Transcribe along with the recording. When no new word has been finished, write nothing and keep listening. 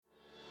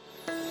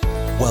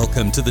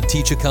Welcome to the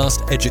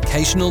TeacherCast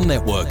Educational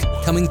Network,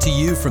 coming to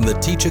you from the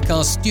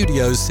TeacherCast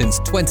studios since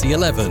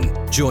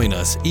 2011. Join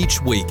us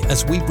each week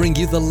as we bring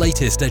you the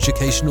latest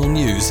educational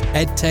news,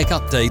 EdTech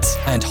updates,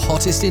 and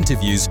hottest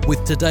interviews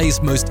with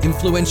today's most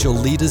influential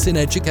leaders in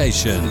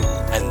education.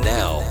 And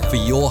now, for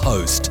your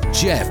host,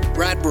 Jeff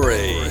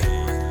Bradbury.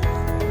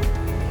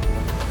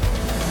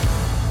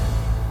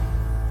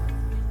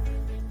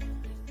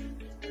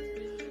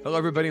 Hello,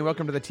 everybody, and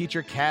welcome to the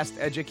TeacherCast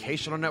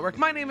Educational Network.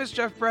 My name is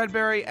Jeff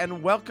Bradbury,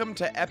 and welcome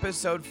to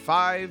episode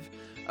 5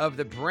 of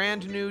the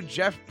brand new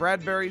Jeff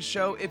Bradbury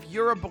Show. If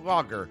you're a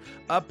blogger,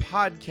 a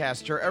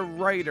podcaster, a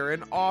writer,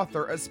 an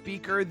author, a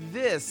speaker,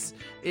 this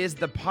is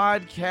the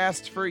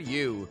podcast for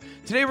you.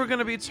 Today, we're going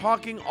to be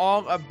talking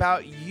all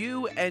about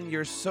you and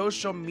your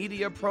social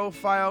media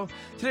profile.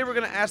 Today, we're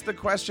going to ask the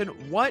question,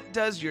 what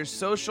does your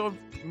social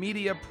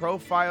media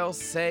profile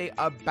say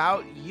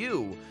about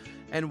you?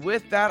 And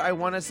with that, I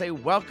want to say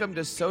welcome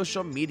to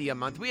Social Media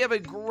Month. We have a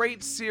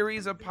great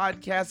series of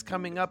podcasts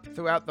coming up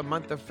throughout the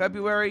month of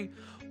February,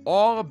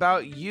 all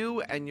about you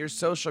and your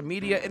social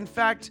media. In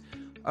fact,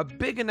 a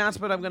big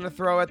announcement I'm going to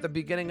throw at the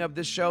beginning of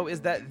this show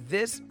is that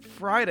this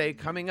Friday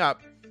coming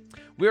up,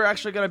 we're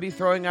actually going to be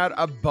throwing out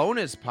a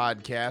bonus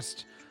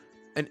podcast,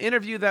 an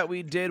interview that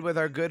we did with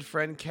our good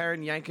friend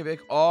Karen Yankovic,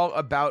 all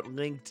about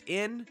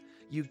LinkedIn.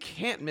 You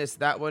can't miss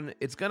that one.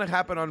 It's going to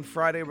happen on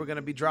Friday. We're going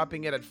to be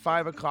dropping it at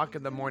 5 o'clock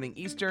in the morning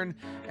Eastern.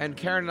 And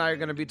Karen and I are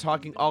going to be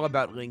talking all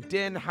about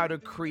LinkedIn, how to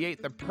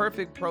create the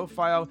perfect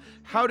profile,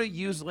 how to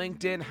use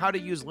LinkedIn, how to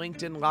use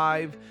LinkedIn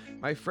Live.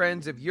 My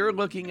friends, if you're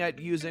looking at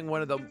using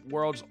one of the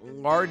world's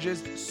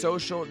largest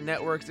social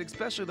networks,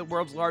 especially the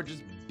world's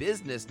largest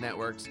business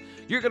networks,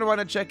 you're going to want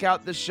to check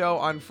out the show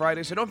on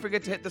Friday. So don't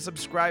forget to hit the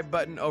subscribe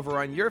button over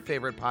on your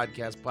favorite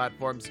podcast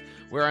platforms.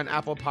 We're on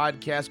Apple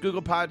Podcasts,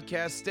 Google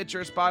Podcasts,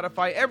 Stitcher,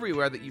 Spotify,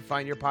 everywhere that you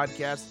find your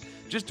podcasts.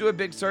 Just do a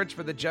big search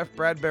for The Jeff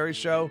Bradbury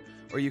Show,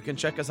 or you can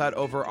check us out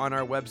over on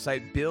our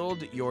website,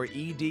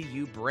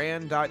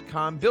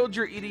 buildyouredubrand.com.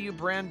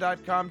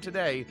 Buildyouredubrand.com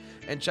today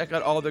and check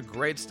out all the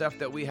great stuff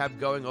that we have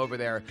going over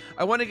there.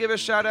 I want to give a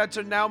shout out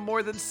to now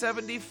more than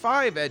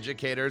 75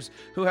 educators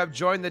who have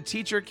joined the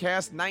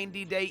TeacherCast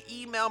 90-day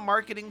email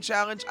marketing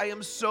challenge. I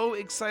am so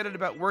excited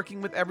about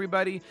working with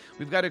everybody.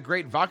 We've got a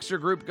great Voxer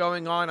group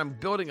going on. I'm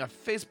building a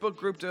Facebook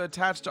group to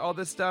attach to all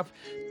this stuff.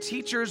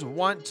 Teachers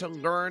want to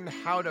learn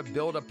how to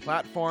build a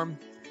platform,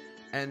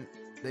 and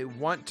they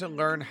want to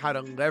learn how to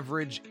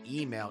leverage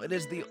email. It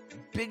is the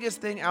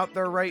biggest thing out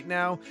there right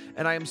now,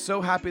 and I am so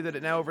happy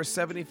that now over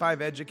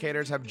 75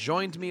 educators have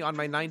joined me on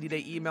my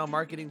 90-day email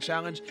marketing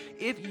challenge.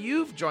 If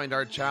you've joined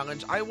our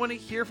challenge, I want to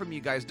hear from you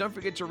guys. Don't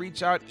forget to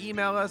reach out,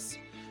 email us,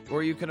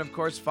 or you can, of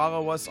course,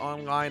 follow us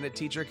online at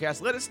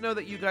TeacherCast. Let us know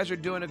that you guys are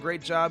doing a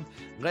great job.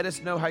 Let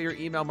us know how your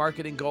email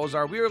marketing goals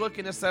are. We are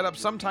looking to set up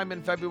sometime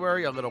in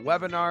February a little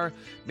webinar,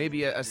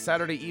 maybe a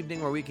Saturday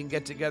evening where we can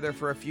get together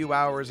for a few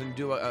hours and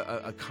do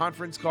a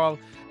conference call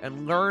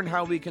and learn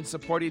how we can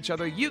support each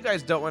other. You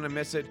guys don't want to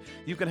miss it.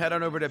 You can head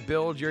on over to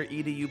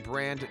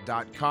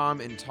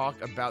buildyouredubrand.com and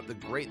talk about the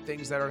great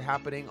things that are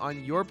happening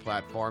on your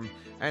platform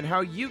and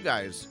how you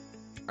guys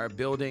are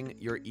building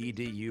your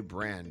EDU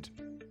brand.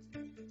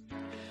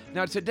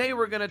 Now, today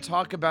we're going to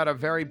talk about a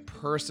very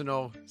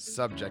personal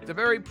subject, a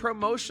very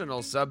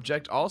promotional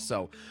subject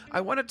also. I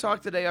want to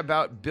talk today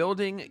about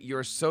building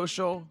your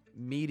social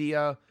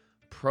media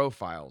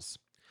profiles.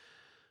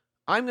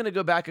 I'm going to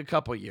go back a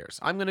couple years.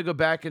 I'm going to go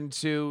back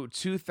into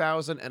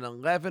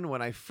 2011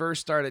 when I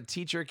first started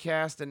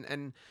TeacherCast,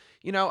 and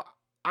you know,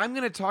 I'm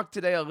going to talk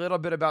today a little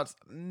bit about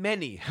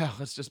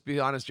let's just be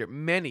honest here,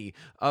 many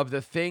of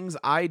the things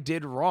I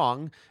did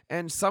wrong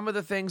and some of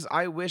the things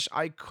I wish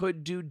I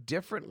could do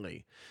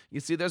differently.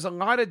 You see, there's a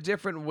lot of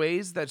different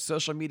ways that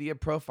social media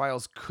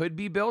profiles could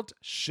be built,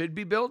 should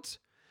be built,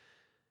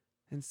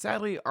 and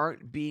sadly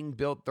aren't being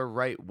built the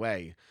right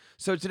way.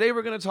 So today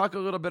we're going to talk a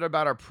little bit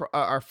about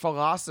our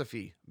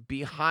philosophy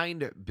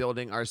behind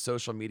building our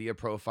social media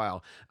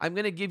profile. I'm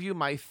going to give you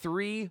my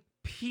 3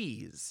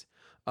 Ps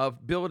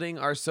of building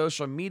our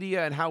social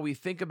media and how we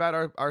think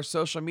about our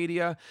social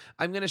media.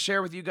 I'm going to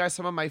share with you guys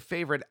some of my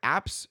favorite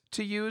apps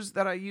to use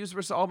that I use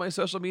for all my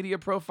social media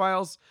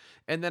profiles.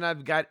 And then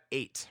I've got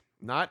 8,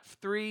 not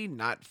 3,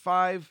 not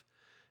 5,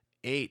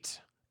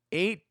 8.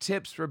 8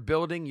 tips for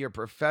building your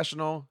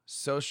professional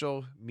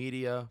social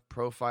media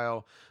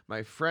profile.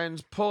 My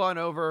friends, pull on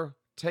over,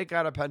 take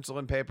out a pencil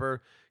and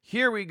paper.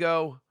 Here we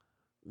go.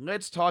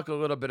 Let's talk a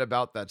little bit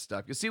about that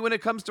stuff. You see, when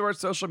it comes to our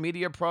social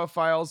media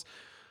profiles,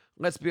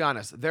 let's be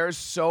honest, there's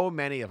so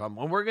many of them.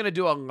 And we're going to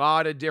do a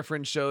lot of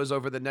different shows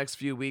over the next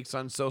few weeks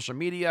on social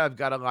media. I've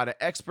got a lot of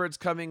experts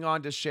coming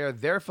on to share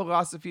their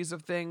philosophies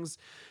of things.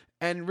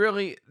 And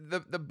really,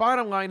 the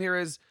bottom line here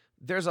is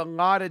there's a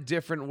lot of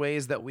different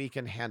ways that we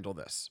can handle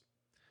this.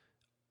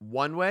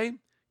 One way,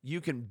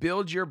 you can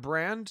build your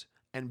brand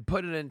and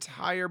put an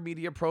entire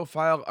media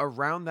profile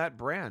around that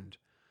brand.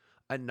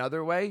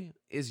 Another way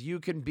is you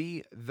can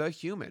be the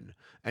human,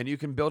 and you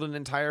can build an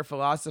entire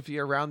philosophy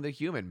around the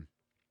human.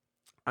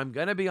 I'm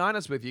going to be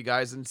honest with you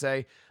guys and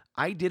say,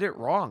 I did it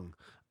wrong.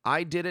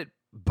 I did it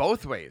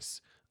both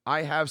ways.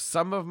 I have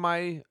some of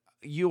my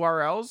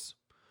URLs,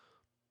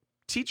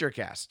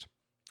 TeacherCast.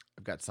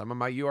 I've got some of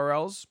my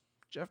URLs,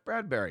 Jeff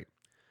Bradbury.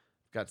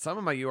 I've got some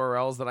of my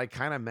URLs that I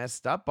kind of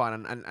messed up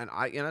on, and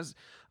I,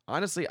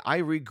 honestly, I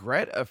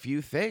regret a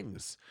few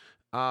things.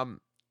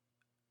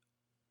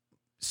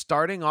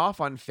 Starting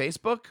off on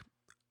Facebook,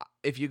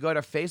 if you go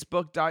to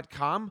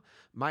facebook.com,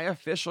 my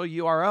official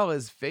URL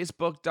is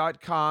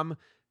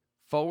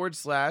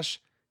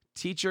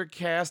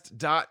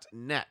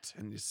facebook.com/teachercast.net.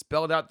 And you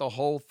spelled out the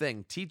whole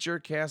thing,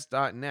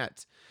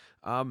 teachercast.net.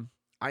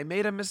 I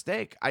made a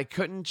mistake. I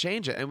couldn't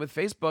change it. And with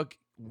Facebook,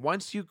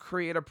 once you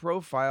create a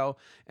profile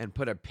and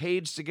put a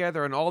page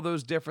together and all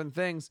those different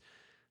things,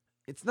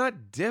 it's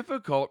not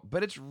difficult,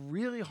 but it's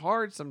really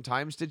hard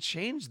sometimes to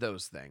change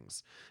those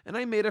things. And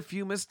I made a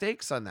few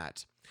mistakes on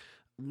that.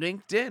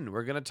 LinkedIn.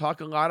 We're going to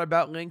talk a lot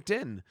about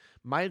LinkedIn.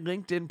 My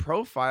LinkedIn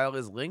profile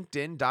is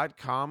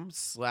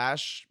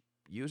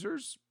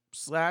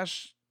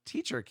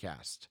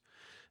linkedin.com/users/teachercast.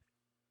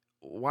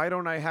 Why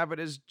don't I have it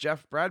as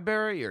Jeff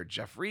Bradbury or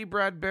Jeffrey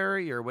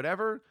Bradbury or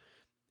whatever?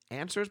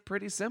 Answer is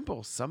pretty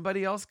simple.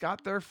 Somebody else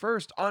got there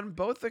first on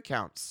both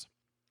accounts.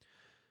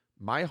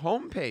 My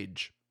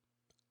homepage.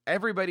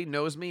 Everybody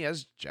knows me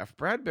as Jeff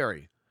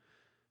Bradbury,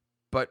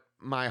 but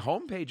my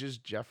homepage is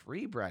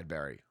Jeffrey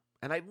Bradbury.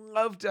 And I'd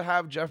love to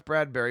have Jeff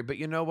Bradbury, but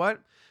you know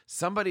what?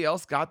 Somebody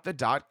else got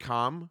the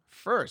 .com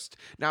first.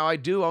 Now, I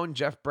do own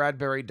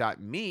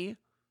jeffbradbury.me,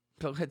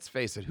 but let's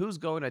face it, who's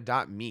going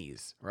to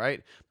 .me's,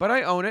 right? But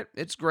I own it.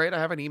 It's great. I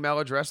have an email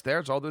address there.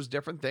 It's all those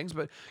different things.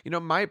 But,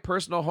 my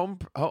personal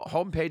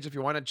homepage, if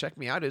you want to check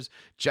me out, is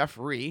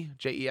Jeffrey,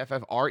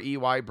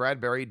 Jeffrey,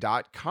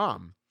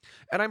 Bradbury.com.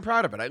 And I'm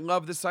proud of it. I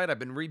love the site. I've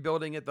been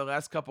rebuilding it the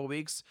last couple of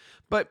weeks.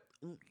 But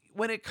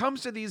when it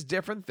comes to these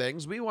different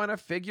things, we want to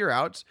figure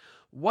out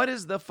what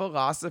is the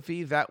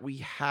philosophy that we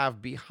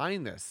have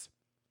behind this.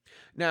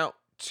 Now,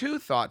 two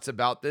thoughts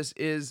about this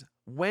is,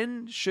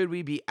 when should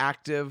we be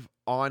active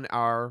on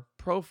our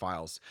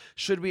profiles?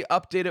 Should we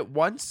update it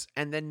once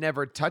and then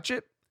never touch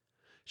it?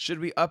 Should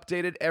we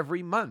update it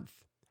every month?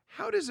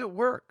 How does it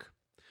work?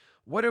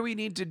 What do we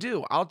need to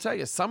do? I'll tell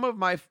you, some of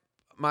my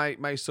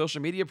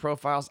social media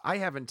profiles I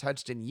haven't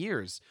touched in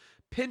years.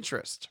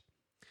 Pinterest.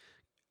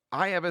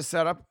 I have a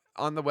setup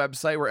on the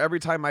website where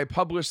every time I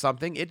publish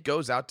something, it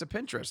goes out to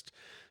Pinterest.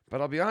 But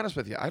I'll be honest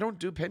with you, I don't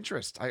do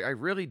Pinterest. I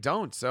really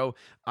don't. So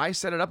I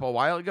set it up a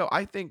while ago.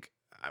 I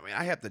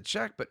have to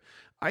check, but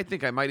I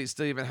think I might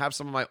still even have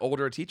some of my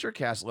older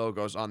TeacherCast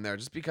logos on there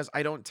just because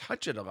I don't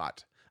touch it a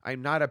lot.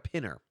 I'm not a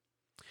pinner.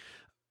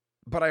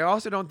 But I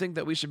also don't think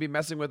that we should be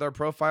messing with our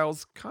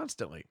profiles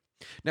constantly.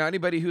 Now,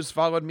 anybody who's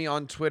followed me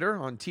on Twitter,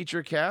 on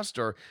TeacherCast,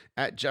 or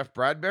at Jeff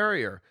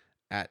Bradbury, or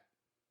at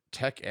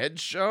Tech Ed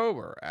Show,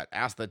 or at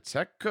Ask the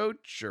Tech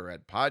Coach, or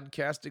at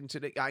Podcasting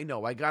Today, I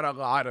know, I got a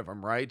lot of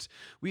them, right?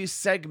 We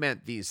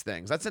segment these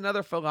things. That's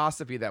another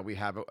philosophy that we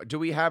have. Do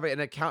we have an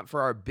account for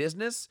our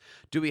business?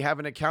 Do we have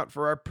an account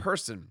for our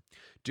person?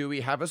 Do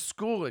we have a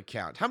school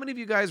account? How many of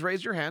you guys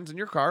raise your hands in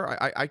your car?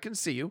 I can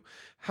see you.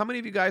 How many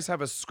of you guys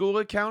have a school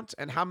account,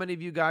 and how many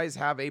of you guys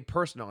have a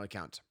personal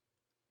account?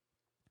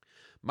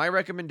 My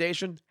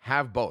recommendation,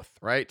 have both,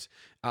 right?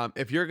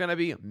 If you're going to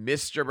be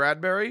Mr.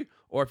 Bradbury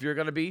or if you're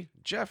going to be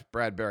Jeff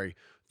Bradbury,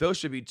 those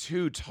should be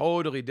two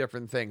totally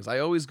different things. I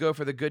always go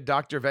for the good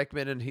Dr.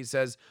 Venkman, and he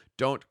says,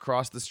 don't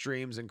cross the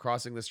streams, and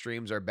crossing the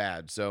streams are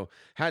bad. So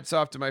hats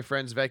off to my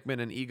friends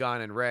Venkman and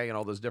Egon and Ray and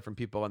all those different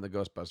people on the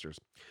Ghostbusters.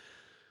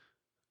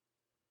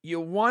 You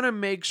want to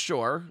make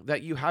sure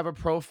that you have a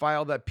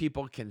profile that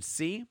people can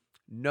see,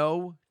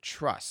 know,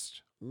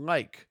 trust,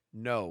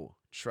 know,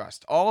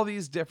 trust. All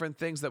these different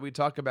things that we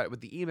talk about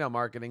with the email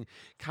marketing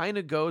kind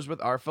of goes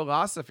with our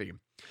philosophy.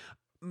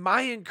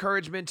 My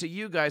encouragement to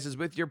you guys is,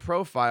 with your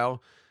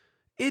profile,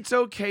 it's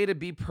okay to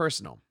be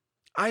personal.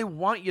 I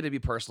want you to be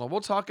personal.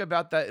 We'll talk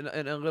about that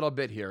in a little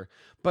bit here,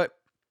 but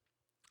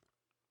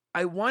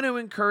I want to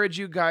encourage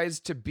you guys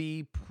to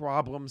be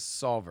problem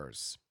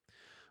solvers,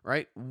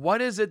 right?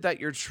 What is it that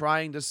you're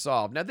trying to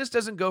solve? Now, this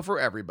doesn't go for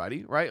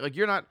everybody, right?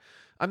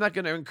 I'm not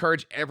going to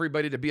encourage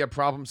everybody to be a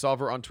problem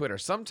solver on Twitter.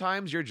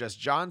 Sometimes you're just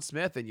John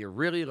Smith and you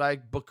really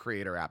like Book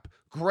Creator app.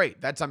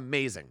 Great. That's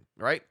amazing,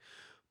 right?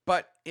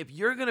 But if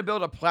you're going to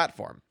build a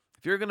platform,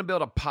 if you're going to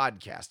build a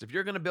podcast, if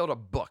you're going to build a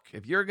book,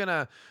 if you're going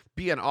to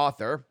be an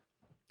author,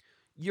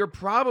 you're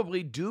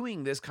probably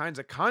doing this kinds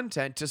of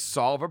content to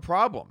solve a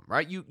problem,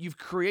 right? You've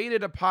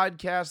created a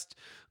podcast,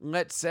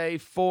 let's say,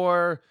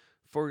 for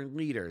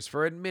leaders,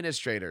 for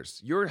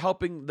administrators. You're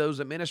helping those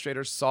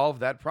administrators solve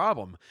that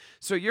problem.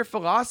 So your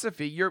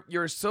philosophy,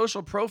 your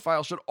social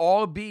profile should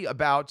all be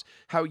about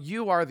how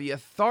you are the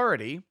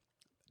authority.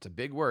 It's a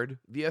big word,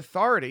 the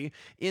authority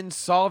in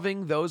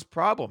solving those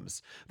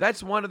problems.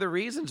 That's one of the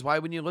reasons why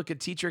when you look at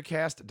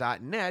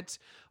teachercast.net,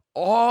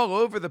 all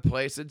over the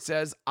place it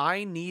says,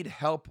 I need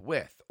help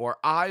with, or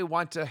I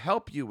want to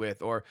help you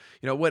with, or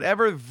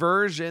whatever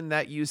version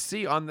that you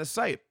see on the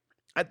site.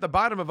 At the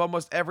bottom of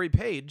almost every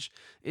page,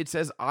 it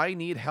says, I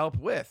need help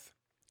with.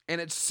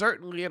 And it's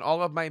certainly in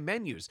all of my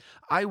menus.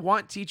 I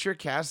want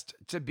TeacherCast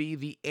to be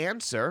the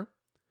answer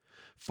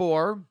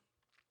for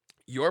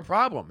your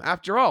problem.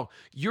 After all,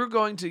 you're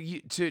going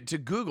to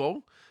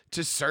Google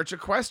to search a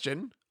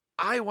question.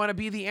 I want to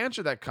be the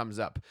answer that comes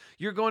up.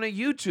 You're going to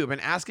YouTube and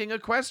asking a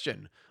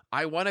question.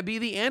 I want to be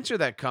the answer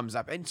that comes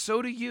up. And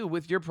so do you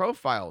with your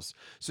profiles.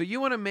 So you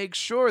want to make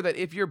sure that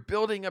if you're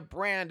building a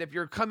brand, if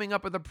you're coming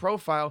up with a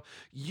profile,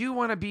 you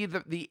want to be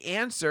the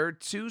answer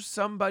to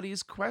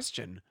somebody's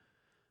question.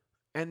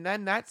 And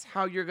then that's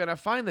how you're going to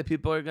find that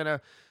people are going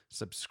to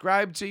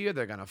subscribe to you.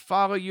 They're going to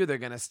follow you. They're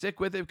going to stick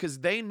with it because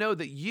they know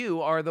that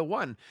you are the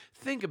one.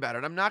 Think about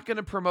it. I'm not going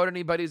to promote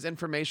anybody's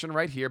information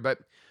right here, but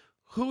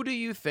who do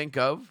you think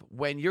of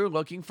when you're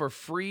looking for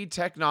free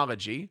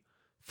technology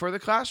for the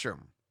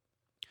classroom?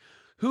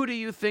 Who do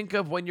you think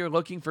of when you're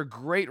looking for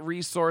great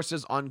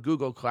resources on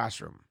Google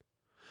Classroom?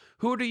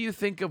 Who do you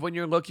think of when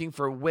you're looking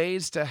for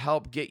ways to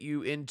help get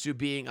you into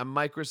being a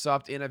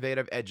Microsoft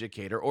Innovative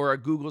Educator or a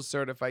Google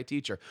Certified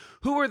Teacher?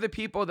 Who are the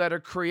people that are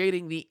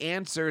creating the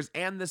answers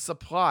and the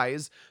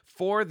supplies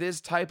for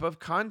this type of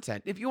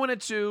content? If you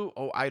wanted to,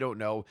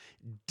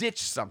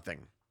 ditch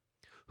something,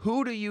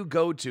 who do you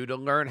go to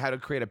learn how to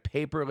create a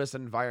paperless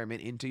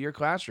environment into your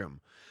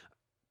classroom?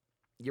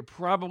 You're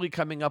probably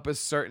coming up with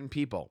certain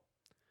people.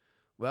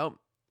 Well,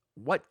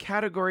 what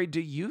category do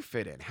you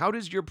fit in? How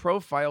does your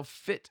profile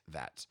fit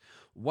that?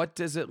 What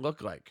does it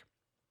look like?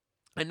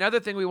 Another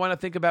thing we want to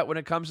think about when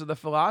it comes to the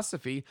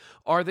philosophy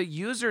are the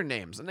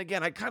usernames. And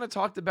again, I kind of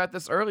talked about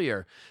this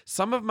earlier.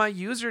 Some of my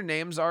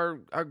usernames are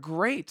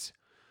great,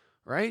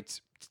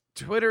 right?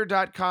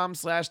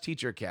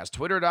 Twitter.com/teachercast,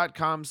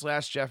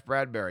 Twitter.com/Jeff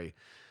Bradbury.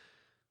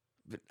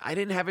 I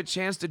didn't have a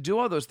chance to do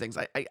all those things.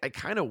 I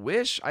kind of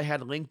wish I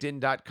had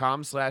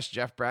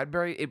LinkedIn.com/Jeff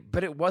Bradbury,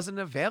 but it wasn't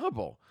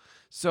available.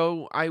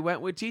 So I went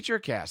with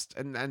TeacherCast,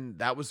 and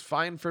that was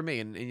fine for me.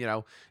 And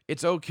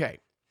it's okay.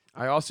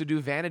 I also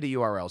do vanity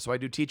URLs. So I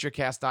do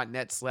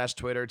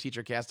teachercast.net/Twitter,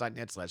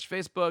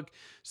 teachercast.net/Facebook,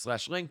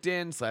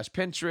 /LinkedIn,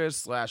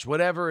 /Pinterest,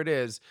 /whatever it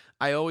is.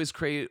 I always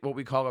create what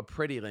we call a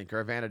pretty link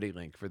or a vanity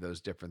link for those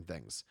different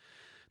things.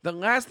 The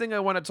last thing I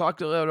want to talk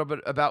a little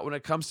bit about when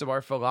it comes to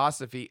our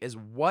philosophy is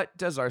what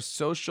does our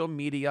social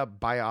media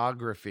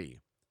biography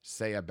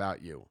say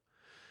about you?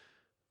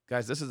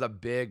 Guys, this is a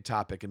big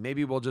topic, and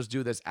maybe we'll just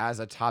do this as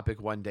a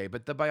topic one day,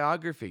 but the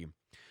biography,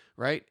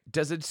 right?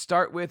 Does it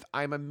start with,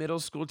 I'm a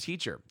middle school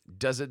teacher?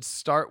 Does it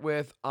start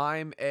with,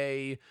 I'm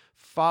a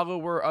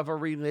follower of a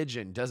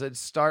religion? Does it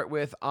start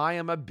with, I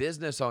am a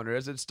business owner?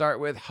 Does it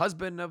start with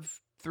husband of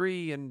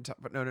three and,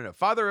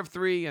 father of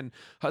three and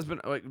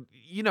husband,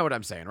 you know what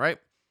I'm saying, right?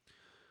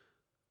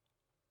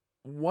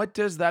 What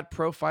does that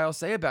profile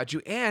say about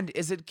you? And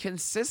is it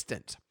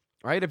consistent?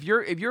 Right? If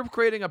you're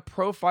creating a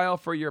profile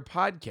for your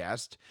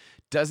podcast,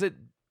 does it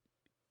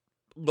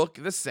look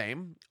the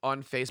same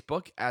on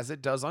Facebook as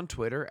it does on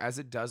Twitter, as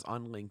it does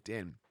on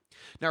LinkedIn?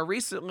 Now,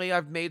 recently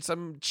I've made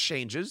some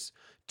changes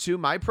to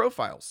my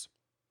profiles.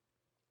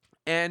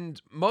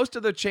 And most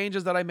of the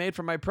changes that I made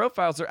for my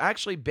profiles are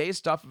actually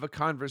based off of a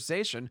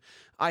conversation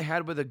I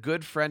had with a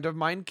good friend of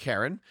mine,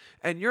 Karen.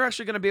 And you're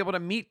actually going to be able to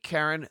meet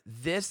Karen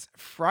this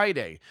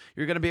Friday.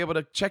 You're going to be able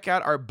to check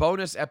out our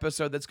bonus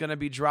episode that's going to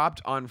be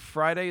dropped on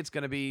Friday. It's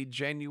going to be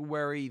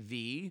January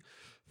the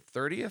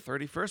 30th,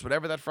 31st,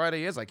 whatever that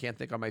Friday is. I can't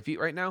think on my feet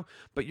right now,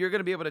 but you're going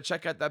to be able to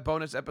check out that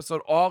bonus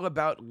episode all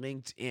about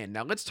LinkedIn.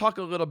 Now, let's talk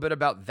a little bit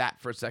about that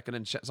for a second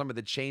and some of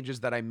the changes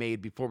that I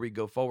made before we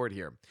go forward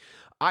here.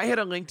 I had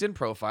a LinkedIn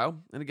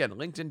profile, and again,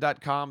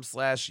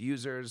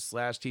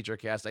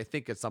 linkedin.com/users/teachercast. I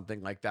think it's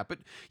something like that, but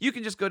you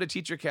can just go to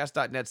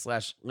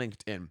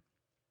teachercast.net/LinkedIn.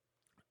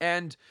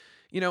 And,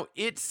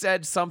 it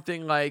said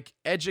something like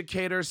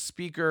educator,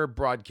 speaker,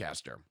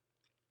 broadcaster.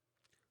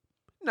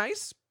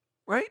 Nice,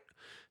 right?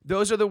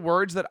 Those are the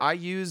words that I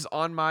use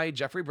on my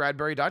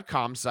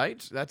jeffreybradbury.com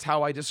site. That's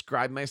how I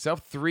describe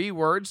myself. 3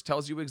 words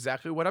tells you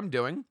exactly what I'm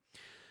doing.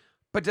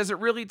 But does it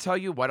really tell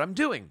you what I'm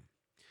doing?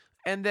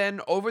 And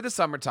then over the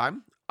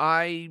summertime,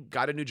 I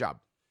got a new job.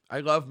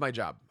 I love my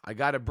job. I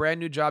got a brand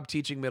new job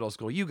teaching middle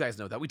school. You guys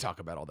know that. We talk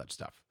about all that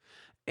stuff.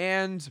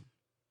 And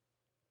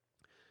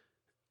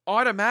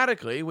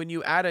automatically, when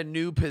you add a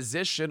new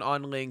position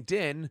on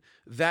LinkedIn,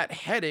 that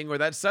heading, or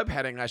that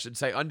subheading, I should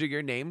say, under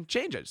your name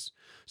changes.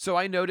 So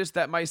I noticed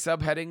that my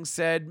subheading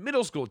said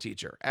middle school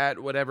teacher at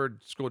whatever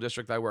school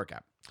district I work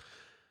at.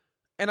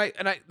 And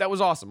I that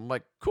was awesome. I'm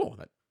like, cool.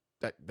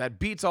 That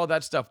beats all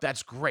that stuff.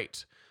 That's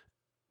great.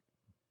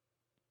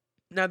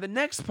 Now, the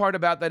next part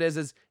about that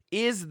is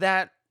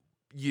that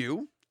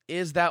you?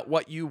 Is that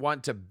what you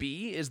want to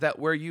be? Is that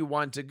where you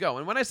want to go?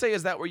 And when I say,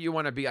 is that where you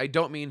want to be, I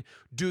don't mean,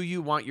 do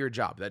you want your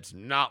job? That's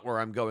not where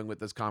I'm going with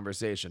this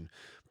conversation.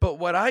 But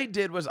what I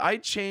did was I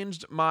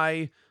changed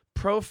my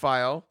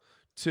profile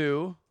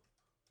to,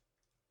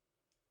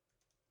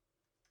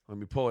 let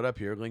me pull it up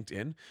here,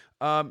 LinkedIn,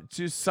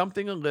 to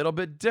something a little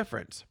bit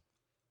different.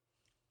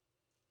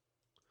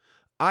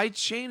 I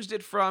changed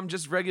it from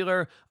just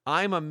regular,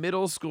 I'm a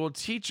middle school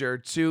teacher,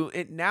 to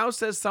it now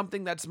says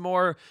something that's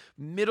more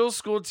middle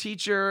school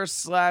teacher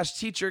slash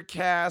teacher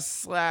cast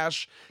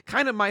slash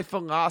kind of my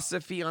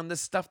philosophy on the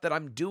stuff that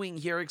I'm doing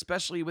here,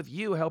 especially with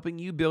you, helping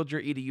you build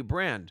your EDU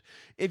brand.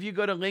 If you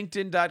go to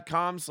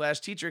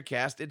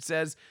linkedin.com/teachercast, it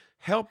says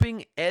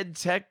helping ed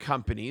tech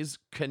companies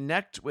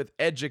connect with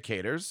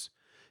educators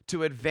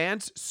to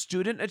advance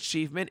student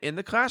achievement in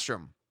the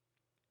classroom.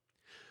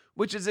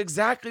 Which is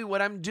exactly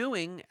what I'm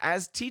doing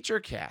as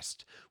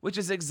TeacherCast, which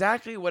is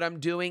exactly what I'm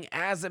doing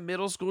as a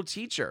middle school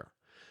teacher.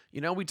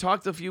 You know, we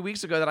talked a few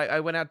weeks ago that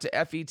I went out to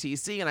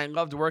FETC and I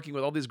loved working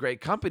with all these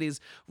great companies.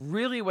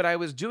 Really, what I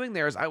was doing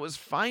there is I was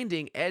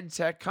finding ed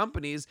tech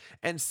companies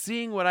and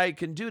seeing what I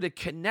can do to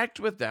connect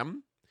with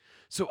them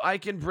so I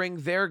can bring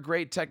their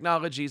great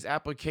technologies,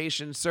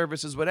 applications,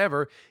 services,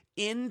 whatever,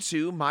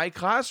 into my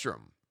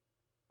classroom.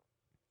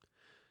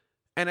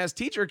 And as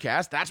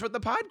TeacherCast, that's what the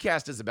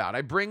podcast is about.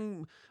 I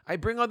bring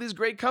all these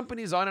great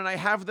companies on and I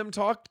have them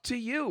talk to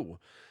you.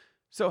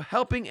 So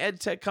helping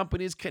ed tech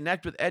companies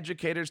connect with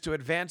educators to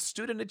advance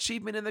student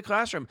achievement in the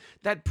classroom.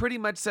 That pretty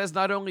much says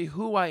not only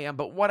who I am,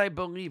 but what I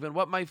believe and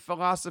what my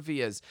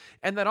philosophy is.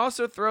 And that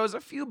also throws a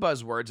few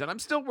buzzwords, and I'm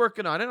still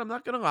working on it. I'm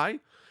not going to lie.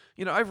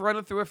 You know, I've run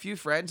it through a few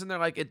friends and they're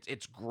like,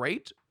 it's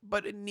great,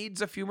 but it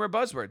needs a few more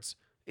buzzwords.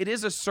 It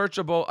is a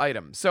searchable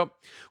item. So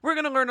we're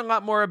going to learn a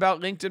lot more about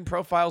LinkedIn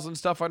profiles and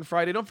stuff on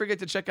Friday. Don't forget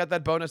to check out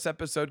that bonus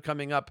episode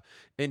coming up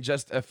in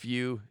just a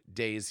few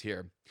days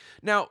here.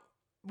 Now,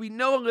 we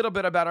know a little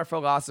bit about our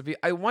philosophy.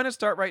 I want to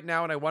start right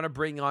now and I want to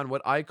bring on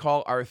what I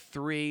call our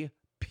 3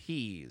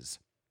 Ps.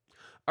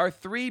 Our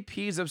 3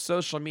 Ps of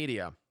social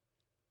media,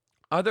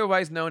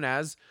 otherwise known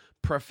as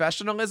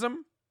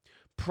professionalism,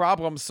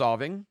 problem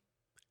solving,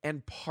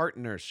 and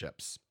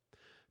partnerships.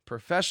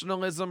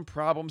 Professionalism,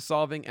 problem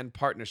solving, and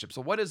partnership.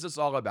 So what is this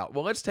all about?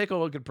 Well, let's take a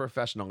look at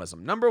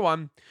professionalism. Number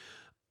 1,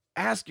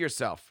 ask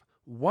yourself,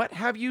 what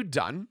have you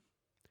done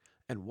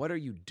and what are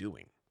you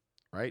doing,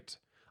 right?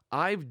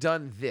 I've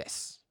done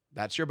this.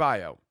 That's your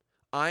bio.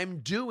 I'm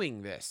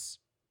doing this.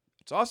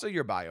 It's also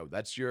your bio.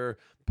 That's your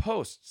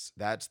posts.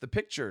 That's the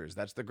pictures.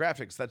 That's the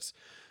graphics.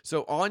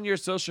 So on your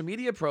social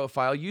media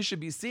profile, you should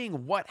be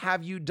seeing what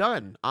have you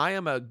done. I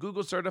am a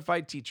Google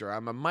certified teacher.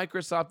 I'm a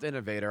Microsoft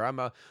innovator. I'm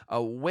a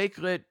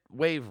Wakelet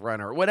wave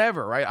runner,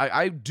 whatever, right?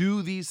 I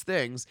do these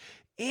things.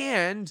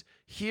 And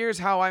here's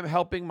how I'm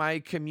helping my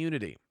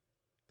community.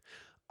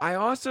 I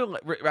also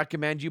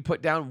recommend you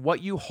put down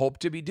what you hope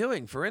to be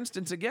doing. For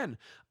instance, again,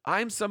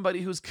 I'm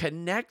somebody who's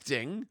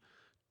connecting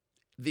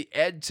the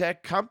ed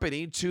tech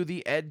company to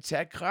the ed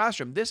tech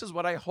classroom. This is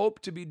what I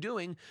hope to be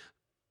doing.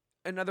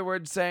 In other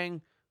words,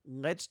 saying,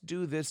 let's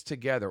do this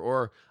together.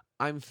 Or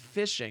I'm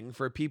fishing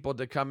for people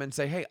to come and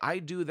say, hey, I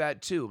do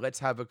that too. Let's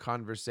have a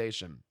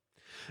conversation.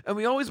 And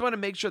we always want to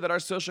make sure that our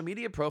social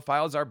media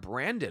profiles are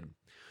branded.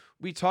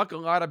 We talk a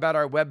lot about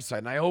our website,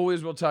 and I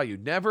always will tell you,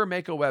 never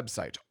make a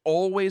website.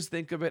 Always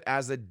think of it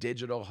as a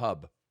digital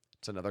hub.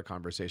 It's another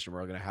conversation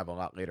we're going to have a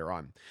lot later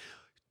on.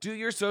 Do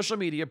your social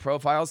media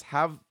profiles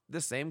have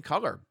the same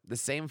color, the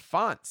same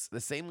fonts, the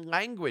same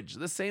language,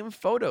 the same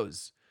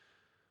photos?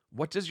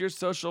 What does your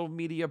social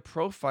media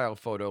profile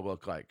photo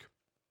look like?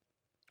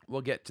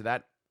 We'll get to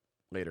that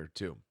later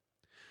too.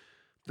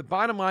 The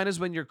bottom line is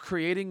when you're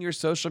creating your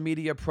social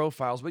media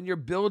profiles, when you're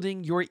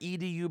building your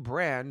EDU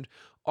brand,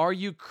 are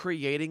you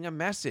creating a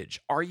message?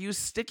 Are you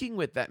sticking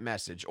with that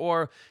message?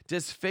 Or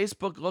does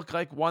Facebook look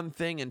like one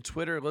thing and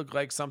Twitter look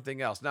like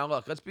something else? Now,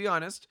 look, let's be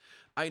honest.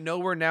 I know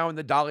we're now in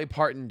the Dolly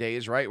Parton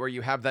days, right? Where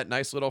you have that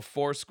nice little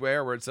 4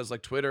 square where it says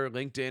like Twitter,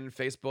 LinkedIn,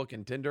 Facebook,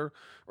 and Tinder,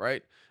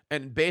 right?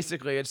 And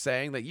basically it's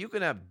saying that you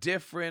can have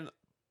different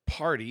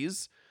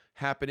parties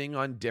happening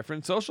on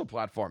different social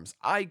platforms.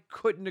 I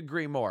couldn't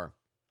agree more.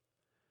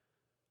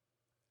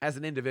 As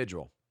an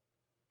individual,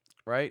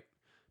 right?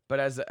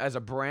 But as a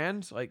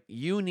brand, like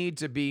you need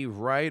to be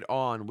right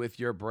on with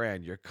your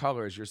brand, your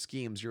colors, your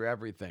schemes, your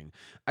everything.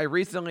 I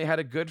recently had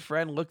a good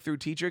friend look through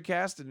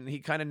TeacherCast and he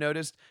kind of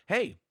noticed,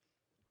 hey,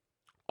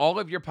 all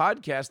of your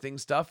podcasting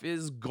stuff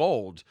is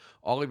gold.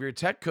 All of your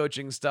tech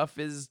coaching stuff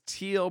is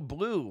teal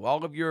blue.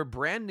 All of your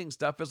branding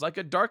stuff is like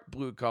a dark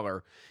blue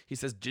color. He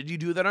says, did you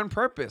do that on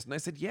purpose? And I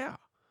said, yeah.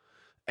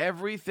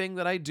 Everything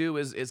that I do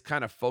is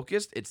kind of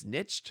focused. It's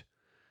niched.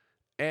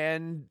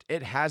 And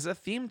it has a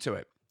theme to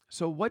it.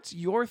 So what's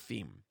your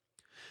theme?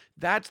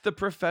 That's the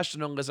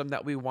professionalism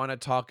that we want to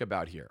talk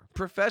about here.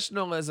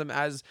 Professionalism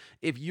as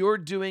if you're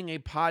doing a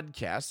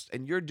podcast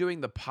and you're doing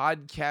the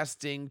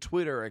podcasting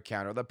Twitter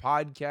account or the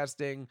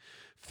podcasting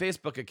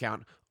Facebook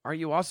account, are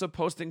you also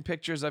posting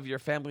pictures of your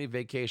family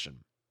vacation?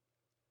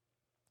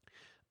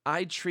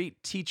 I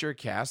treat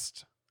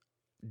TeacherCast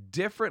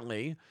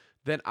differently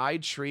than I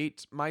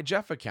treat my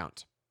Jeff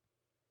account.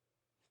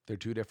 They're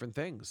 2 different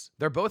things.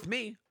 They're both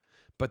me.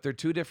 But they're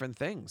 2 different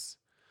things.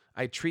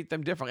 I treat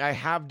them differently. I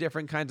have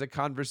different kinds of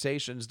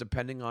conversations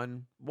depending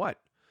on what.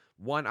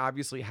 One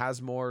obviously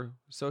has more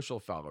social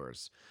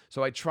followers.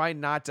 So I try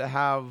not to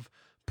have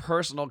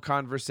personal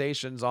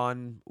conversations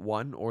on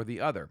one or the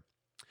other.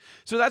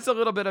 So that's a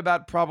little bit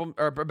about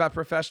about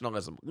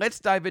professionalism. Let's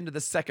dive into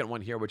the second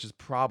one here, which is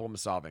problem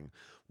solving.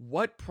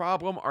 What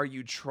problem are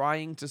you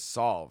trying to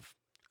solve?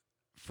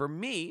 For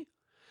me,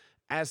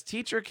 as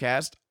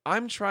TeacherCast,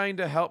 I'm trying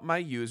to help my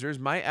users,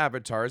 my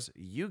avatars,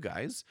 you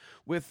guys,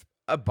 with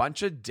a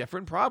bunch of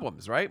different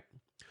problems, right?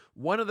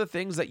 One of the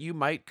things that you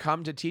might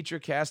come to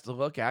TeacherCast to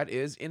look at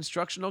is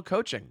instructional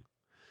coaching.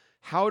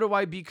 How do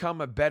I become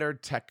a better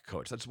tech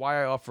coach? That's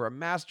why I offer a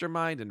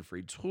mastermind and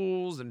free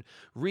tools and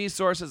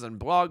resources and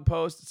blog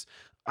posts.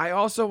 I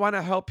also want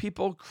to help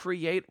people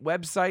create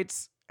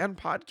websites and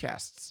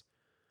podcasts.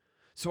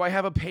 So I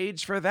have a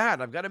page for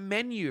that. I've got a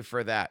menu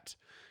for that.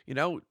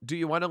 Do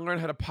you want to learn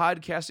how to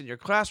podcast in your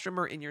classroom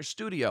or in your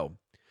studio?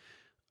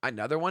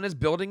 Another one is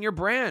building your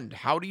brand.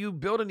 How do you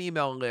build an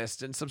email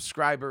list and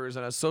subscribers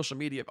and a social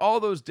media? All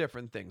those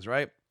different things,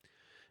 right?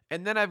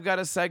 And then I've got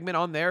a segment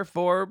on there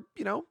for,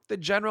 the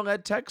general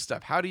ed tech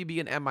stuff. How do you be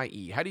an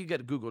MIE? How do you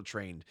get Google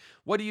trained?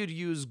 What do you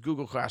use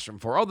Google Classroom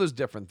for? All those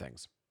different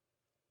things.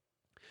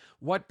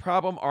 What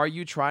problem are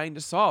you trying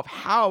to solve?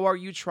 How are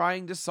you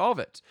trying to solve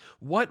it?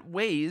 What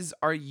ways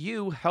are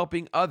you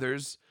helping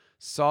others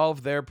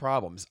solve their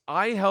problems?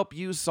 I help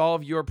you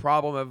solve your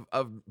problem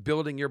of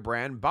building your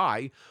brand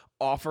by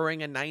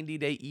offering a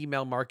 90-day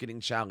email marketing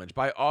challenge,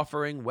 by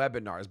offering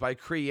webinars, by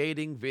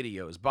creating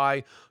videos,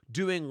 by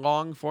doing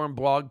long-form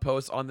blog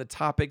posts on the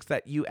topics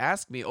that you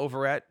ask me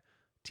over at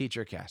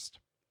TeacherCast.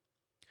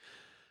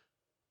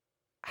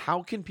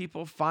 How can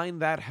people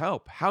find that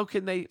help? How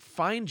can they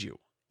find you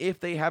if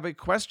they have a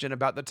question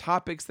about the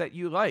topics that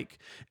you like?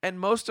 And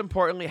most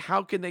importantly,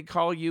 how can they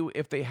call you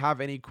if they have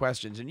any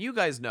questions? And you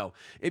guys know,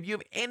 if you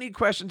have any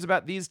questions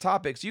about these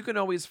topics, you can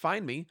always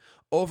find me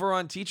over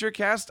on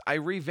TeacherCast. I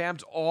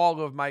revamped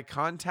all of my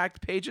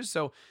contact pages.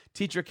 So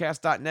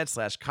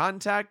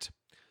teachercast.net/contact.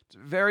 It's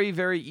very,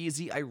 very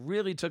easy. I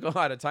really took a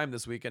lot of time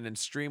this weekend and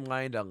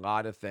streamlined a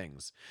lot of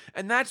things.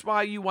 And that's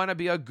why you want to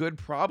be a good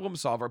problem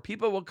solver.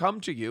 People will come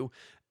to you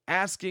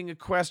asking a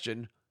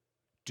question.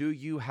 Do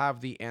you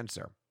have the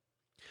answer?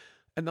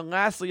 And then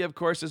lastly, of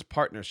course, is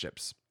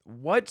partnerships.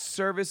 What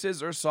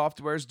services or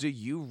softwares do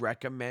you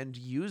recommend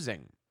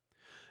using?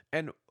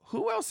 And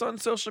who else on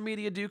social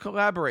media do you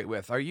collaborate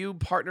with? Are you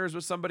partners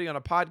with somebody on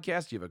a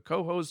podcast? Do you have a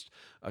co-host,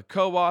 a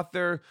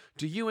co-author?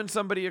 Do you and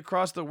somebody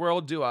across the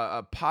world do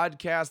a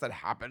podcast that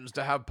happens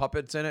to have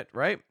puppets in it,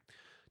 right?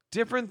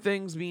 Different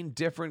things mean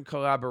different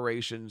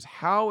collaborations.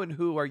 How and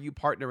who are you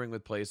partnering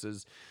with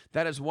places?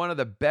 That is one of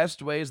the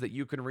best ways that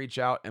you can reach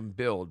out and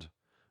build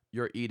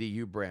your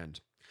EDU brand.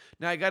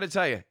 Now, I got to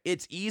tell you,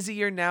 it's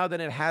easier now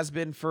than it has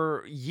been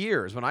for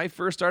years. When I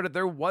first started,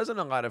 there wasn't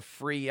a lot of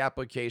free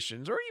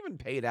applications or even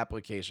paid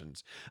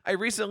applications. I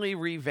recently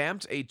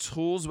revamped a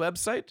tools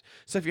website.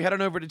 So if you head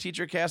on over to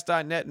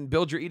teachercast.net and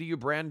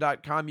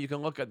buildyouredubrand.com, you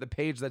can look at the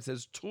page that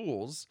says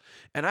tools.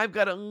 And I've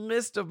got a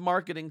list of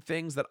marketing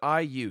things that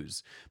I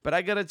use. But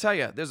I got to tell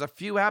you, there's a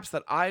few apps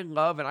that I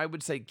love and I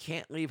would say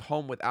can't leave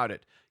home without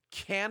it.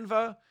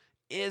 Canva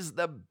is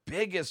the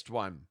biggest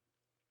one.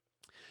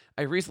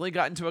 I recently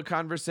got into a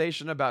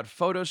conversation about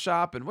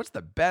Photoshop and what's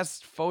the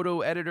best photo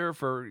editor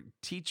for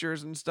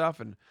teachers and stuff.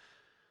 And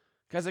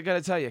guys, I got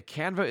to tell you,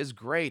 Canva is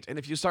great. And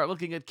if you start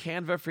looking at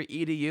Canva for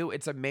EDU,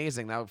 it's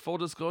amazing. Now, full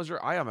disclosure,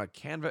 I am a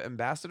Canva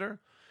ambassador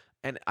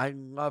and I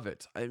love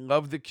it. I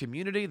love the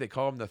community. They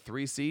call them the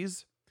 3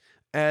 C's.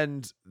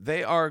 And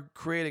they are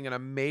creating an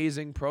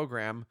amazing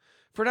program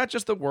for not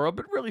just the world,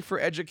 but really for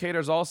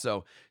educators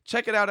also.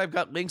 Check it out. I've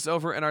got links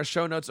over in our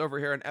show notes over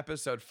here in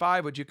episode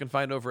 5, which you can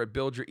find over at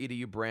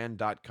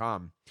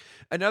buildyouredubrand.com.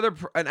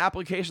 An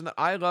application that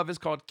I love is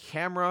called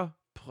Camera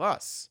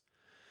Plus.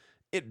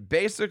 It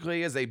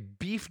basically is a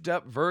beefed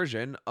up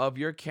version of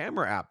your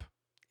camera app.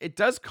 It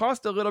does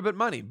cost a little bit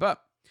money, but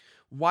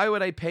why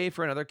would I pay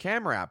for another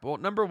camera app? Well,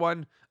 number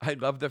one, I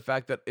love the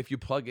fact that if you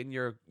plug in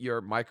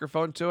your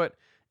microphone to it,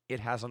 it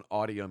has an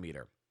audio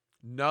meter.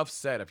 Enough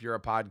said if you're a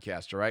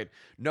podcaster, right?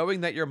 Knowing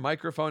that your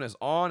microphone is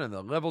on and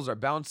the levels are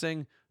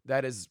bouncing,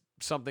 that is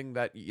something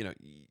that,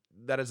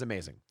 that is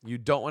amazing. You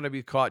don't want to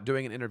be caught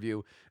doing an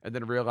interview and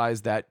then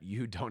realize that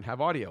you don't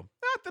have audio.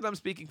 Not that I'm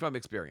speaking from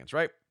experience,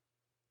 right?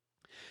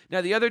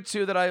 Now, the other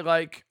two that I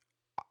like,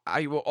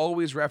 I will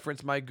always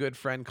reference my good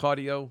friend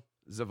Claudio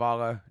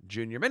Zavala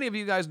Jr. Many of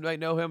you guys might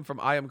know him from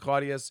I Am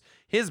Claudius,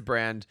 his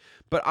brand,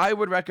 but I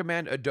would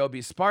recommend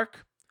Adobe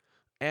Spark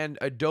and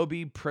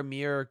Adobe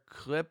Premiere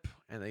Clip,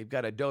 and they've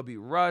got Adobe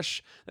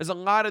Rush. There's a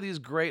lot of these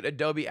great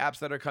Adobe apps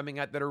that are coming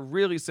out that are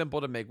really simple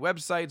to make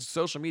websites,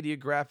 social media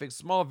graphics,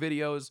 small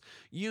videos,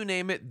 you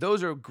name it.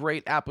 Those are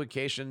great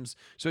applications.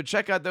 So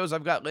check out those.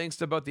 I've got links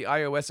to both the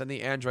iOS and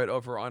the Android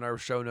over on our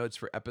show notes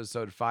for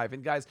episode 5.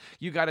 And guys,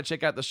 you got to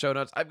check out the show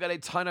notes. I've got a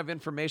ton of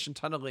information,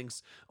 ton of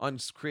links on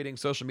creating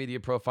social media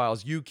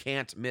profiles. You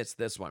can't miss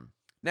this one.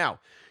 Now,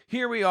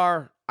 here we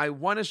are. I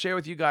want to share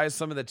with you guys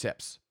some of the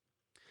tips.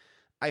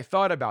 I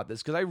thought about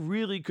this because I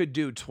really could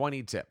do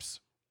 20 tips.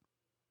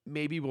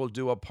 Maybe we'll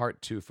do a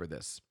part 2 for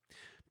this.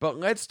 But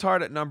let's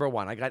start at number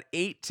 1. I got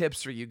 8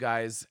 tips for you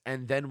guys,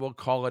 and then we'll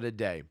call it a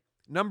day.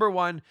 Number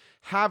 1,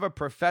 have a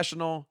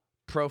professional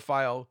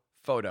profile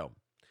photo.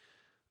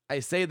 I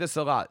say this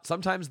a lot.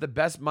 Sometimes the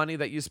best money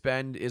that you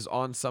spend is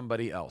on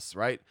somebody else,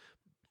 right?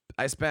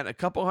 I spent a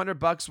couple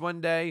 $100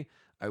 one day.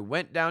 I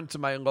went down to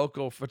my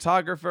local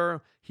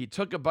photographer. He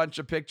took a bunch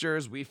of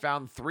pictures. We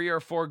found 3 or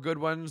 4 good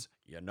ones.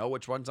 You know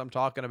which ones I'm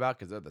talking about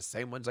because they're the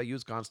same ones I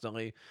use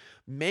constantly.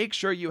 Make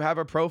sure you have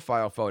a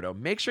profile photo.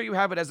 Make sure you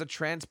have it as a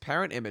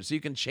transparent image so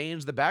you can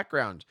change the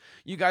background.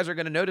 You guys are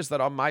going to notice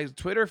that on my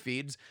Twitter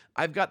feeds,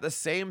 I've got the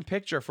same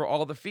picture for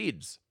all the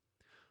feeds.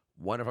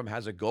 One of them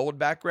has a gold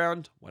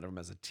background. One of them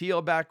has a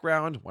teal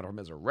background. One of them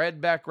has a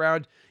red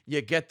background.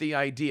 You get the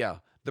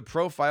idea. The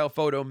profile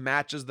photo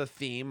matches the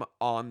theme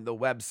on the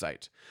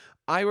website.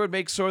 I would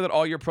make sure that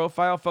all your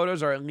profile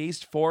photos are at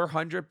least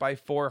 400 by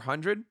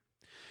 400.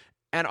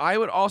 And I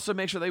would also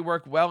make sure they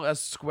work well as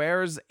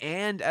squares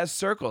and as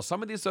circles.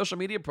 Some of these social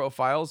media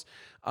profiles,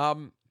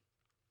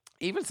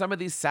 even some of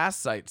these SaaS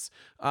sites,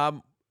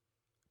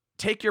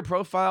 take your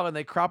profile and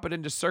they crop it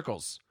into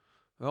circles.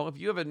 Well, if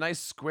you have a nice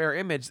square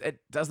image,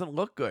 it doesn't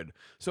look good.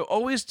 So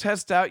always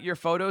test out your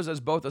photos as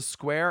both a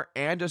square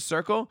and a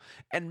circle,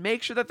 and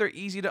make sure that they're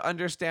easy to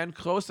understand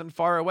close and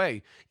far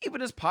away.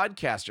 Even as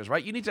podcasters,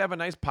 right? You need to have a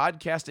nice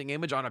podcasting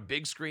image on a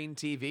big screen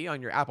TV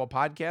on your Apple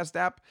Podcast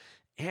app,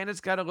 and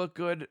it's got to look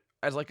good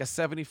as like a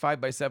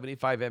 75 by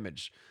 75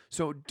 image.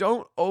 So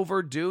don't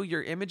overdo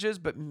your images,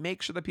 but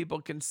make sure that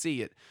people can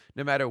see it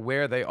no matter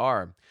where they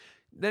are.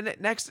 Then the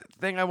next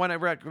thing I want to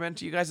recommend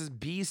to you guys is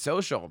be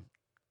social.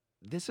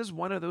 This is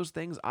one of those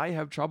things I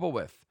have trouble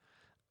with.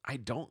 I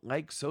don't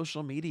like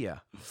social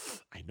media.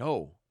 I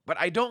know, but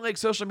I don't like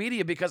social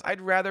media because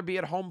I'd rather be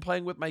at home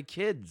playing with my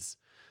kids.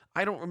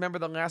 I don't remember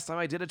the last time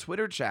I did a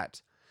Twitter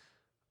chat,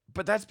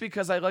 but that's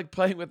because I like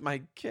playing with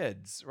my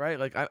kids, right?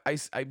 Like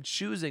I'm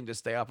choosing to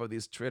stay off of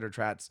these Twitter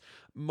chats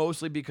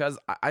mostly because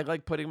I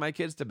like putting my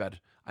kids to bed.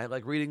 I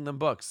like reading them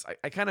books.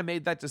 I kind of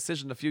made that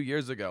decision a few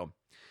years ago.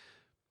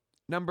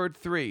 Number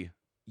 3,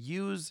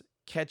 use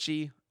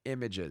catchy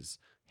images.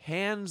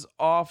 Hands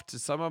off to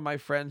some of my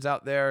friends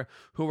out there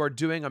who are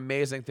doing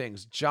amazing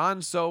things.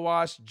 John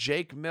Sowash,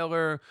 Jake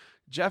Miller,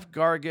 Jeff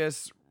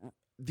Gargis.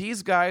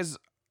 These guys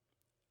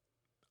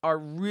are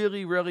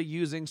really, really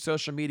using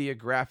social media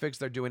graphics.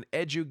 They're doing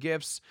edu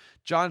gifs.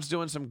 John's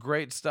doing some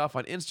great stuff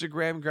on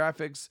Instagram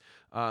graphics.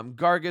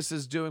 Gargis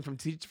is doing from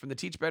the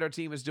Teach Better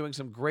team is doing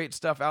some great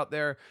stuff out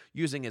there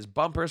using his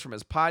bumpers from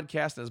his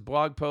podcast and his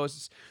blog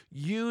posts.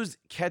 Use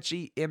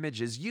catchy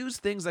images. Use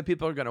things that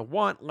people are going to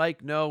want,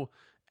 like, know,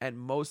 and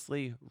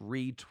mostly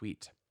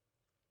retweet.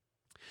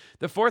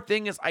 The 4th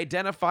thing is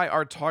identify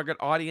our target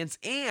audience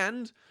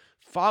and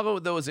follow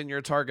those in your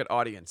target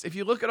audience. If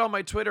you look at all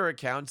my Twitter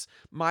accounts,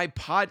 my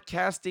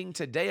Podcasting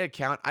Today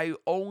account, I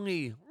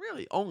only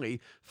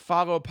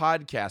follow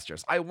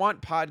podcasters. I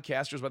want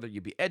podcasters, whether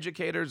you be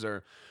educators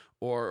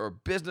or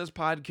business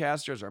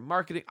podcasters or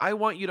marketing, I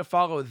want you to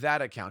follow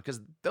that account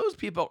because those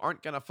people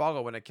aren't going to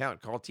follow an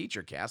account called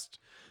TeacherCast,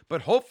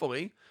 but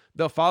hopefully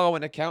they'll follow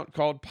an account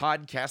called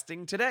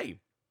Podcasting Today.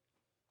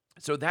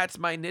 So that's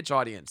my niche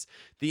audience.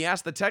 The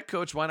Ask the Tech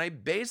Coach one, I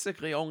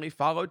basically only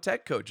follow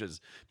tech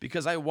coaches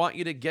because I want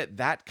you to get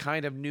that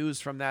kind of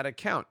news from that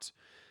account.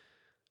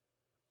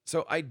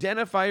 So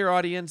identify your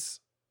audience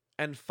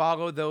and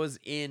follow those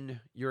in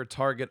your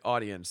target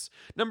audience.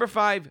 Number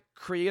 5,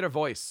 create a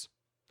voice.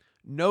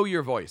 Know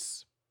your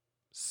voice.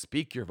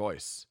 Speak your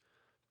voice.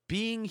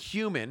 Being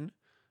human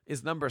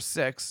is number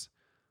 6.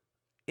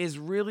 Is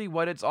really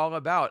what it's all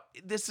about.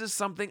 This is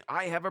something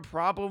I have a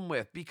problem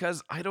with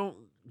because I don't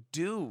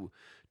do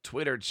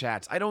Twitter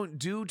chats. I don't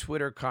do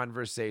Twitter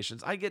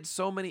conversations. I get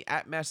so many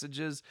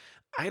messages.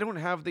 I don't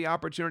have the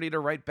opportunity to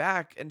write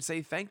back and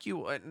say thank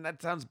you. And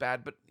that sounds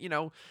bad, but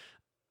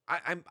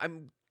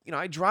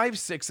I drive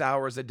 6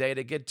 hours a day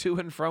to get to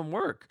and from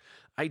work.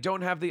 I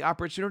don't have the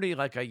opportunity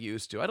like I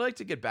used to. I'd like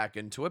to get back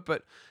into it,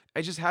 but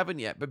I just haven't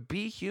yet. But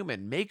be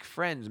human, make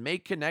friends,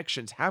 make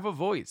connections, have a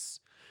voice.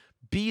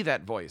 Be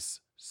that voice.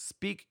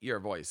 Speak your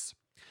voice.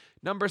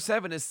 Number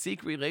 7 is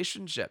seek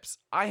relationships.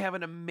 I have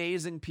an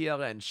amazing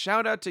PLN.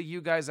 Shout out to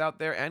you guys out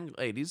there and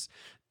ladies.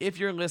 If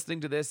you're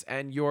listening to this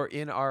and you're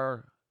in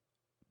our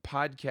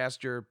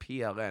podcaster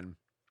PLN,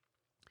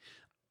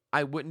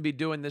 I wouldn't be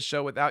doing this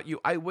show without you.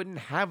 I wouldn't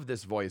have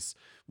this voice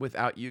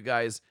without you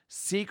guys.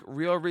 Seek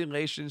real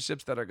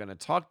relationships that are going to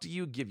talk to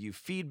you, give you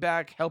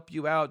feedback, help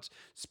you out,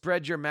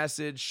 spread your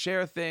message,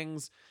 share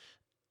things,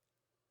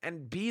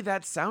 and be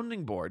that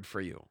sounding board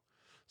for you.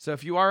 So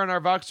if you are in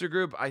our Voxer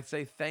group, I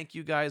say thank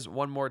you guys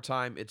one more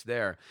time. It's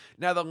there.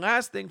 Now, the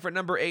last thing for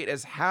number 8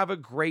 is have a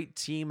great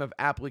team of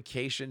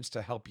applications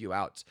to help you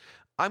out.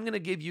 I'm going to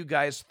give you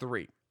guys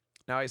 3.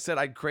 Now, I said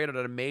I'd created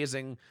an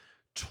amazing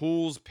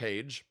tools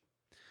page,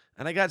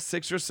 and I got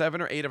 6 or 7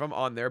 or 8 of them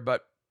on there,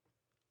 but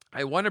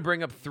I want to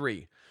bring up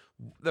 3.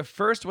 The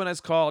first one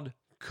is called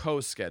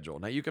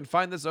CoSchedule. Now, you can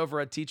find this over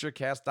at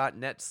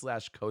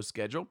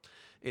teachercast.net/CoSchedule.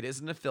 It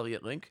is an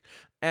affiliate link.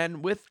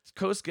 And with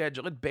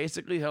CoSchedule, it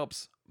basically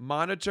helps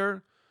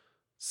monitor,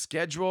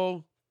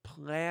 schedule,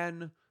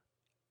 plan,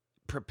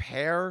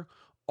 prepare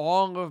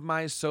all of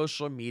my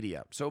social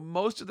media. So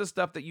most of the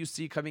stuff that you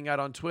see coming out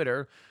on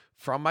Twitter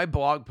from my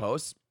blog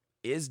posts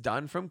is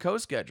done from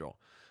CoSchedule.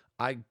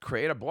 I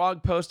create a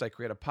blog post, I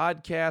create a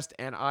podcast,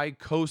 and I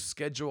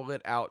co-schedule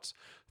it out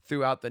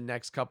throughout the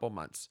next couple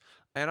months.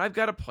 And I've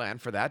got a plan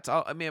for that.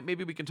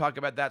 Maybe we can talk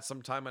about that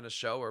sometime on a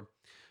show, or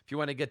if you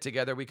want to get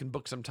together, we can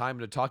book some time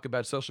to talk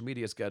about social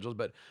media schedules.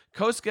 But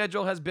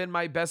CoSchedule has been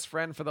my best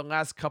friend for the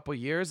last couple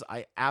years.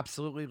 I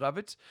absolutely love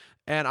it,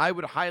 and I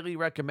would highly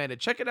recommend it.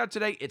 Check it out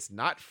today. It's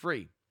not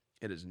free.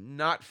 It is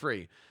not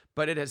free.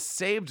 But it has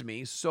saved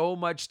me so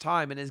much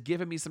time and has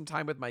given me some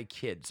time with my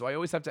kids. So I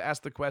always have to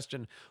ask the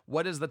question,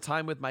 what is the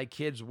time with my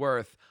kids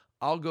worth?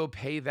 I'll go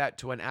pay that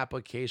to an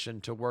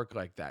application to work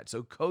like that.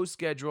 So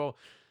CoSchedule,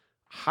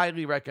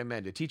 highly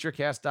recommended.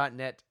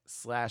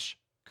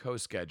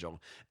 teachercast.net/CoSchedule.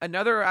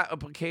 Another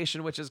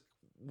application, which is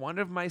one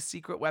of my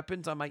secret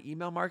weapons on my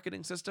email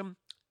marketing system,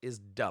 is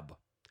Dubb.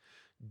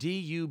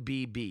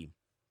 DUBB.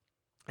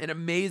 An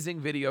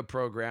amazing video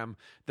program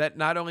that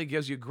not only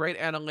gives you great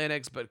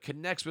analytics, but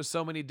connects with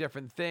so many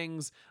different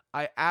things.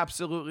 I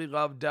absolutely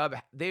love Dubb.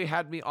 They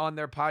had me on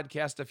their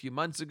podcast a few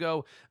months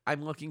ago.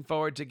 I'm looking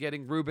forward to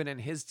getting Ruben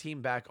and his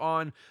team back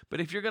on. But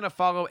if you're going to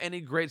follow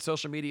any great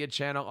social media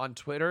channel on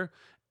Twitter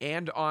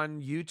and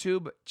on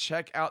YouTube,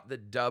 check out the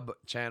Dubb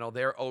channel.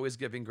 They're always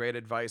giving great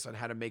advice on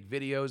how to make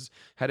videos,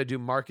 how to do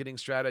marketing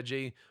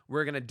strategy.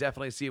 We're going to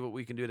definitely see what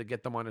we can do to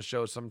get them on a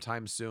show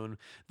sometime soon.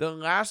 The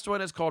last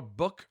one is called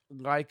Book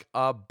Like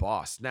a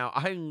Boss. Now,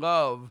 I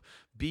love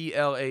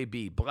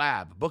BLAB,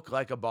 Book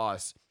Like a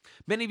Boss.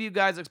 Many of you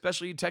guys,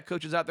 especially you tech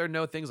coaches out there,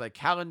 know things like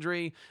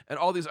Calendly and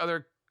all these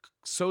other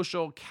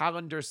social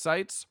calendar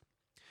sites.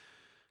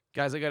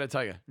 Guys, I got to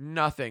tell you,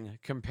 nothing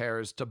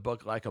compares to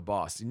Book Like a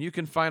Boss. And you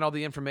can find all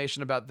the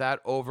information about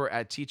that over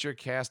at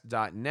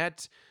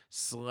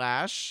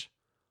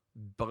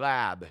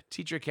teachercast.net/blab.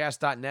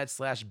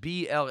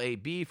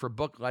 teachercast.net/BLAB for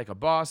Book Like a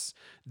Boss.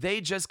 They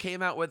just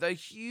came out with a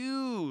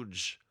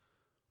huge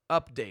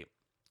update.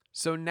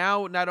 So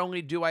now not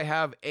only do I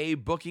have a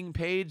booking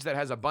page that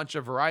has a bunch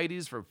of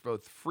varieties for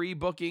both free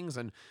bookings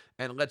and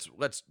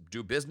let's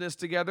do business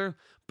together,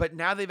 but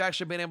now they've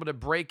actually been able to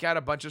break out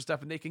a bunch of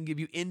stuff and they can give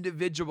you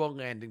individual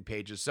landing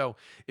pages. So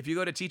if you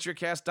go to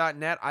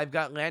teachercast.net, I've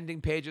got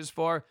landing pages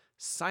for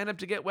sign up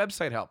to get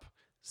website help,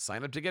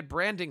 sign up to get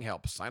branding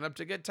help, sign up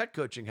to get tech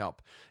coaching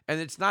help.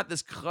 And it's not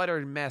this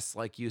cluttered mess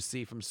like you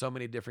see from so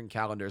many different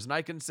calendars. And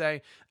I can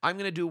say, I'm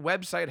going to do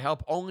website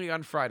help only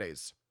on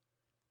Fridays.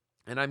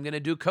 And I'm going to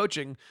do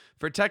coaching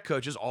for tech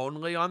coaches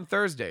only on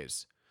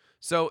Thursdays.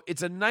 So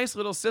it's a nice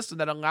little system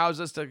that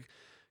allows us to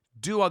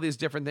do all these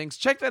different things.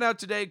 Check that out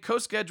today.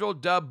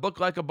 CoSchedule, Dubb, Book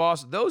Like a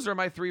Boss. Those are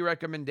my 3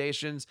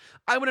 recommendations.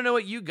 I want to know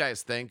what you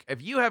guys think.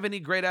 If you have any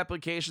great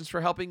applications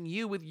for helping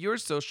you with your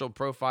social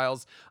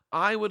profiles,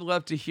 I would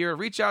love to hear.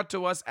 Reach out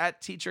to us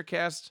at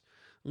TeacherCast.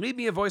 Leave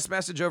me a voice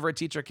message over at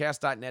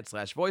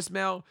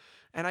teachercast.net/voicemail.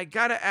 And I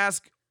got to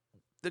ask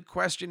the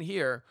question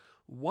here.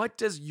 What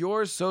does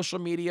your social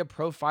media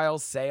profile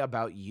say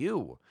about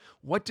you?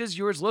 What does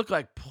yours look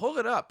like? Pull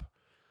it up.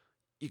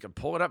 You can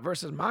pull it up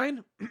versus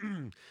mine.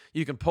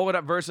 You can pull it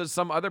up versus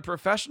some other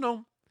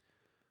professional.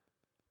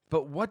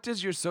 But what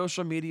does your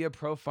social media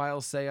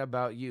profile say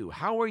about you?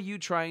 How are you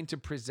trying to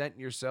present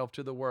yourself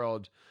to the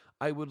world?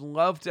 I would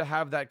love to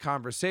have that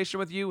conversation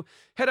with you.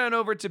 Head on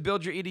over to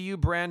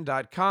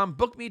buildyouredubrand.com.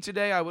 Book me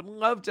today. I would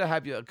love to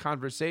have a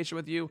conversation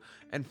with you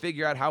and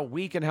figure out how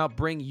we can help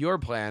bring your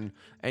plan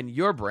and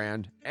your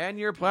brand and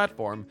your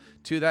platform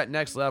to that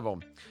next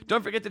level.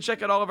 Don't forget to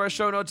check out all of our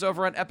show notes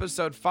over on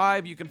episode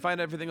 5. You can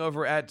find everything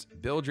over at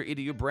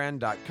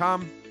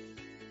buildyouredubrand.com.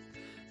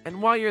 And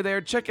while you're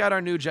there, check out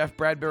our new Jeff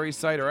Bradbury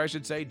site, or I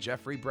should say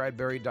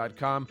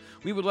jeffreybradbury.com.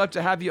 We would love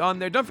to have you on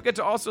there. Don't forget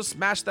to also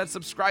smash that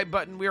subscribe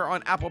button. We are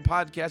on Apple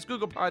Podcasts,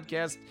 Google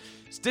Podcasts,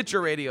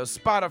 Stitcher Radio,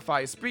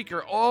 Spotify,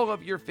 Spreaker, all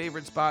of your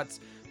favorite spots.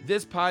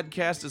 This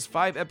podcast is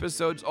 5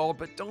 episodes old,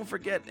 but don't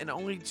forget, in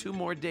only 2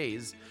 more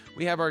days,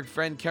 we have our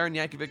friend Karen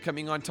Yankovic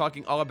coming on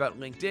talking all about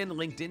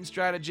LinkedIn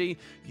strategy.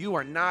 You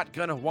are not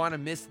going to want to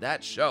miss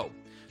that show.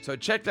 So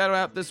check that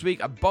out this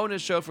week, a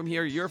bonus show from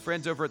here, your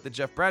friends over at the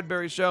Jeff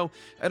Bradbury Show.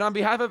 And on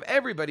behalf of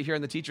everybody here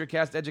in the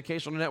TeacherCast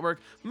Educational Network,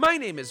 my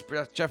name is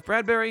Jeff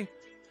Bradbury,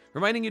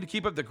 reminding you to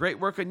keep up the great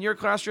work in your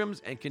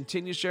classrooms and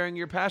continue sharing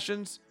your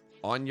passions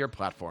on your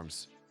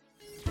platforms.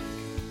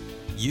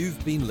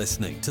 You've been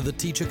listening to the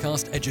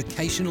TeacherCast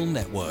Educational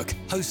Network,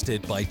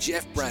 hosted by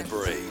Jeff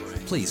Bradbury.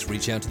 Please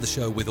reach out to the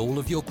show with all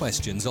of your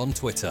questions on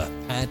Twitter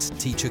at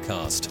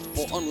TeacherCast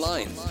or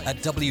online at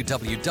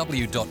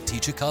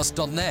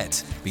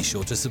www.teachercast.net. Be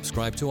sure to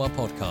subscribe to our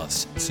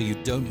podcast so you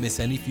don't miss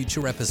any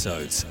future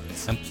episodes.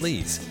 And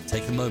please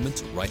take a moment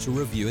to write a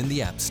review in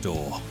the App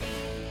Store.